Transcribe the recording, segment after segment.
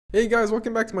Hey guys,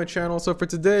 welcome back to my channel. So for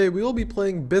today, we will be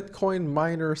playing Bitcoin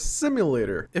Miner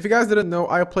Simulator. If you guys didn't know,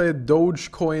 I played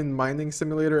Dogecoin Mining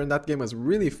Simulator and that game was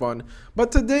really fun.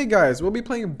 But today guys, we'll be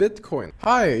playing Bitcoin.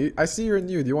 Hi, I see you're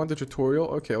new. Do you want the tutorial?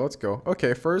 Okay, let's go.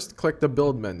 Okay, first click the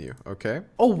build menu, okay?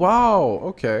 Oh wow,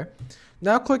 okay.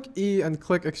 Now click E and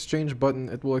click exchange button.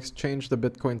 It will exchange the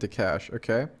Bitcoin to cash,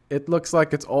 okay? It looks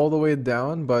like it's all the way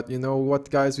down, but you know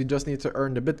what guys, we just need to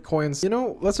earn the Bitcoins. You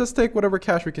know, let's just take whatever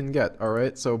cash we can get,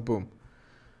 alright? So boom.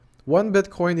 1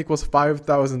 Bitcoin equals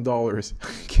 $5,000.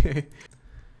 Okay.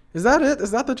 Is that it?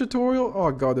 Is that the tutorial? Oh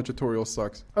god, the tutorial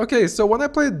sucks. Okay, so when I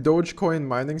played Dogecoin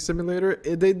Mining Simulator,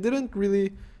 they didn't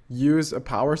really use a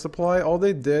power supply. All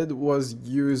they did was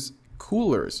use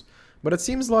coolers. But it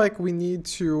seems like we need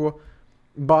to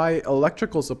buy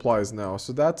electrical supplies now,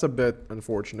 so that's a bit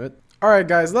unfortunate. Alright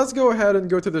guys, let's go ahead and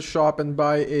go to the shop and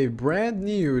buy a brand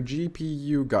new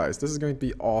GPU, guys. This is going to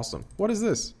be awesome. What is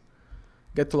this?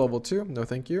 Get to level 2? No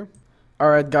thank you.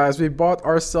 Alright guys, we bought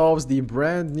ourselves the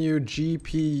brand new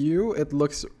GPU. It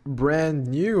looks brand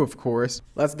new, of course.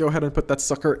 Let's go ahead and put that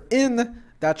sucker in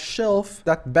that shelf,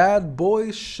 that bad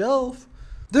boy shelf.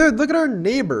 Dude, look at our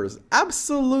neighbors.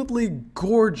 Absolutely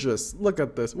gorgeous. Look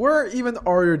at this. Where even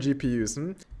are your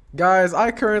GPUs? Guys,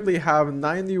 I currently have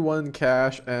 91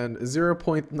 cash and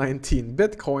 0.19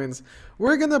 bitcoins.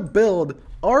 We're gonna build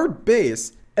our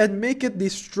base and make it the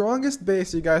strongest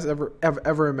base you guys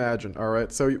ever imagined.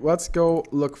 Alright, so let's go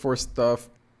look for stuff.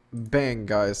 Bang,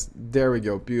 guys. There we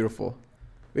go. Beautiful.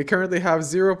 We currently have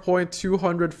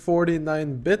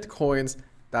 0.249 bitcoins.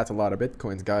 That's a lot of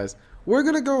bitcoins, guys. We're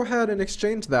gonna go ahead and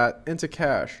exchange that into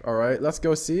cash. Alright, let's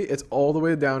go see. It's all the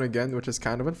way down again, which is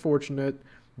kind of unfortunate,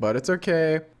 but it's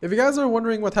okay. If you guys are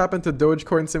wondering what happened to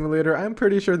Dogecoin Simulator, I'm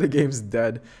pretty sure the game's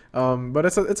dead. But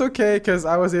it's okay because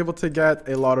I was able to get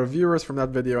a lot of viewers from that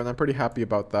video and I'm pretty happy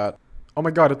about that. Oh my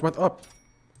god, it went up.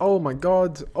 Oh my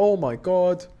god. Oh my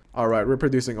god. Alright, we're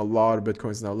producing a lot of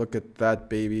bitcoins now. Look at that,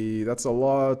 baby. That's a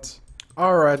lot.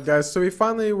 Alright guys, so we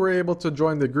finally were able to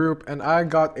join the group and I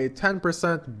got a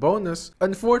 10% bonus.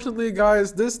 Unfortunately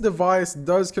guys, this device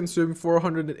does consume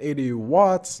 480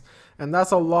 watts and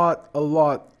that's a lot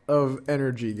of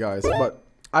energy guys, but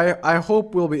I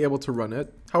hope we'll be able to run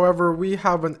it. However, we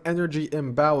have an energy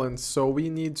imbalance, so we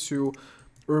need to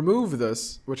remove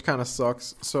this, which kind of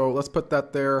sucks. So let's put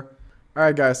that there.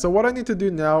 Alright guys, so what I need to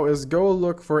do now is go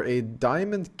look for a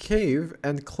diamond cave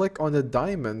and click on the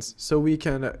diamonds so we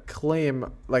can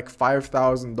claim like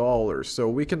 $5,000. So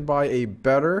we can buy a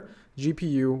better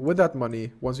GPU with that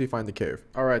money once we find the cave.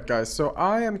 Alright guys, so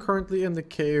I am currently in the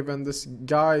cave and this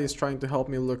guy is trying to help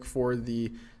me look for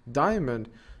the diamond.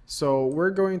 So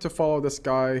we're going to follow this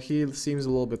guy. He seems a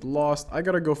little bit lost. I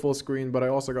gotta go full screen, but I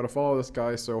also gotta follow this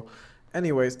guy, so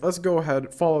anyways, let's go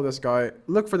ahead, follow this guy,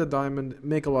 look for the diamond,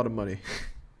 make a lot of money.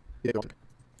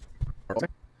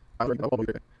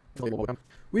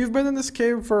 We've been in this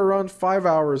cave for around 5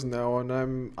 hours now,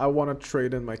 and I want to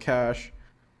trade in my cash.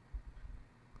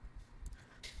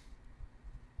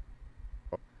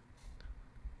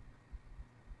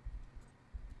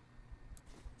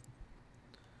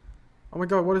 Oh my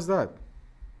god, what is that?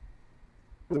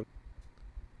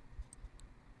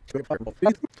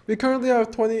 We currently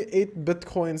have 28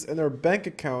 bitcoins in our bank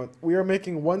account. We are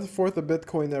making 1/4 a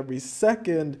bitcoin every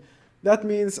second. That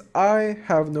means I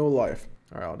have no life.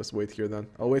 Alright, I'll just wait here then.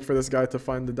 I'll wait for this guy to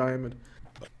find the diamond.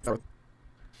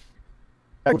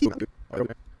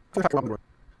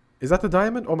 Is that the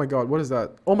diamond? Oh my god, what is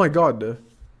that? Oh my god.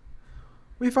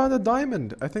 We found a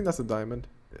diamond. I think that's a diamond.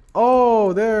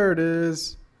 Oh, there it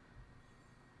is.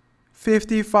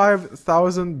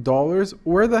 $55,000.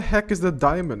 Where the heck is the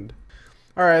diamond?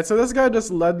 Alright, so this guy just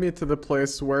led me to the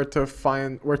place where to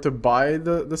buy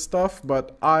the stuff,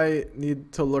 but I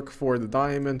need to look for the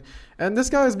diamond. And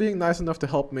this guy is being nice enough to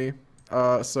help me.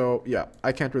 So yeah,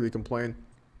 I can't really complain.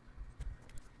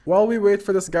 While we wait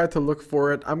for this guy to look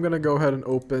for it, I'm gonna go ahead and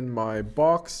open my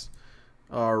box.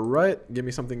 Alright, give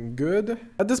me something good.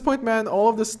 At this point, man, all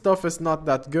of this stuff is not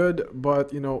that good,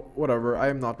 but you know, whatever. I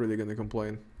am not really gonna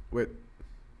complain. Wait.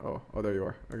 Oh, there you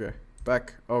are. Okay.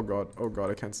 Back. Oh god,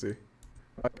 I can't see.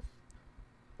 Back.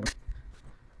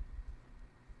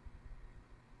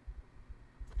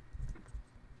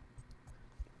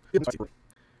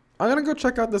 I'm gonna go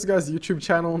check out this guy's YouTube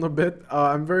channel in a bit.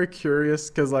 I'm very curious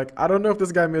because like I don't know if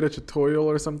this guy made a tutorial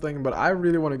or something, but I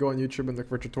really want to go on YouTube and look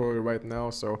for a tutorial right now,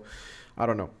 so I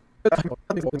don't know.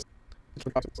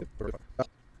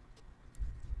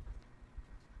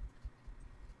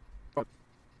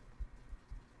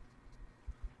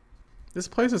 This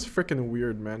place is freaking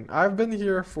weird, man. I've been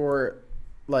here for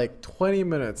like 20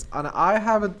 minutes and I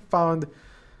haven't found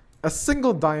A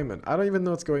single diamond. I don't even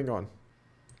know what's going on.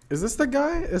 Is this the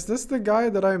guy? Is this the guy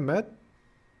that I met?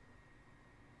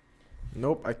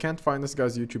 Nope, I can't find this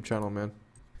guy's YouTube channel, man.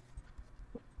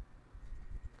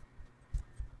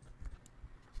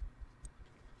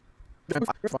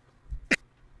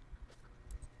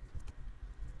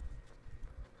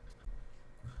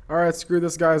 Alright, screw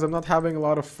this, guys. I'm not having a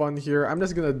lot of fun here. I'm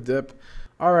just gonna dip.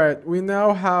 Alright, we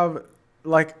now have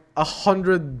like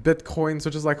 100 bitcoins,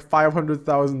 which is like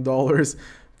 $500,000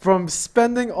 from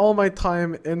spending all my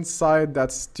time inside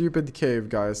that stupid cave,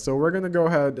 guys. So we're gonna go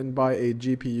ahead and buy a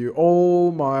GPU.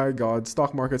 Oh my god,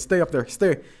 stock market, stay up there,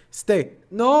 stay.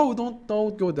 No,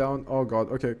 don't go down. Oh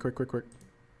god, okay, quick.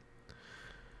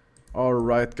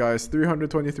 Alright, guys,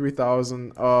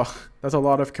 323,000. That's a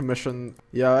lot of commission.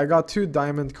 Yeah, I got 2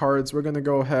 diamond cards. We're gonna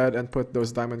go ahead and put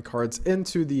those diamond cards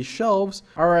into the shelves.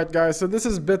 Alright, guys, so this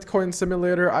is Bitcoin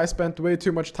Simulator. I spent way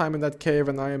too much time in that cave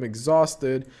and I am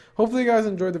exhausted. Hopefully you guys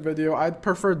enjoyed the video. I'd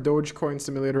prefer Dogecoin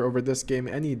Simulator over this game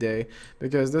any day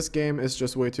because this game is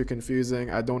just way too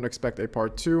confusing. I don't expect a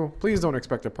part 2. Please don't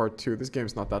expect a part 2. This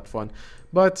game's not that fun.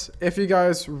 But if you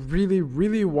guys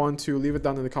really want to, leave it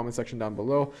down in the comment section down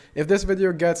below. If this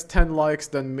video gets 10 likes,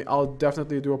 then I'll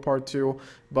definitely do a part 2.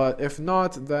 But if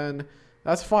not, then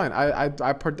that's fine. I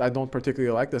don't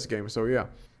particularly like this game, so yeah.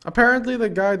 Apparently the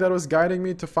guy that was guiding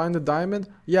me to find the diamond,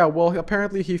 yeah, well,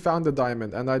 apparently he found the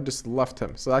diamond and I just left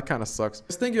him, so that kind of sucks.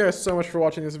 Thank you guys so much for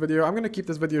watching this video. I'm gonna keep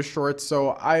this video short,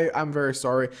 so I'm very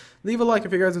sorry. Leave a like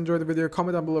if you guys enjoyed the video,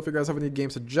 comment down below if you guys have any game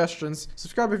suggestions,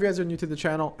 subscribe if you guys are new to the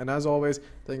channel, and as always,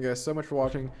 thank you guys so much for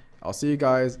watching. I'll see you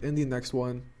guys in the next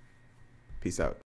one. Peace out.